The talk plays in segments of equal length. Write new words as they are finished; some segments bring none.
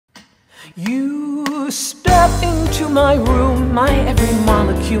You step into my room, my every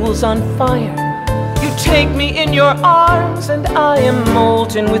molecule's on fire. You take me in your arms and I am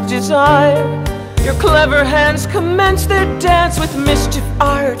molten with desire. Your clever hands commence their dance with mischief,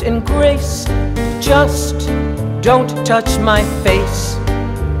 art and grace. Just don't touch my face.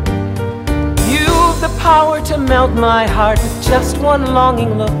 You've the power to melt my heart with just one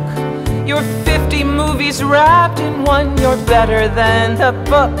longing look. You're 50 movies wrapped in one, you're better than the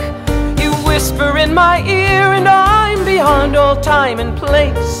book. You whisper in my ear and I'm beyond all time and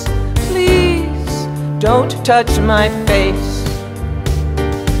place. Please, don't touch my face.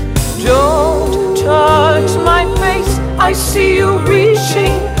 Don't touch my face, I see you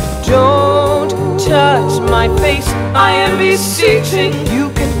reaching. Don't touch my face, I am beseeching. You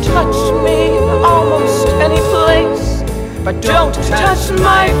can touch me almost any place, but don't touch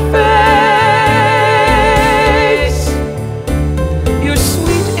my face. You're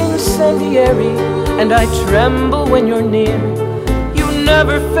sweet, incendiary, and I tremble when you're near. You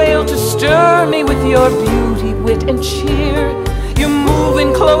never fail to stir me with your beauty, wit, and cheer. You move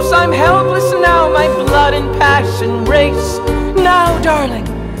in close, I'm helpless now, my blood and passion race. Now, darling,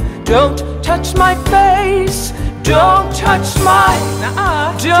 don't touch my face. Don't touch my,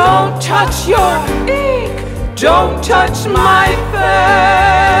 don't touch your ink. Don't touch my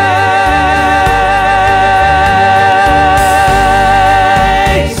face.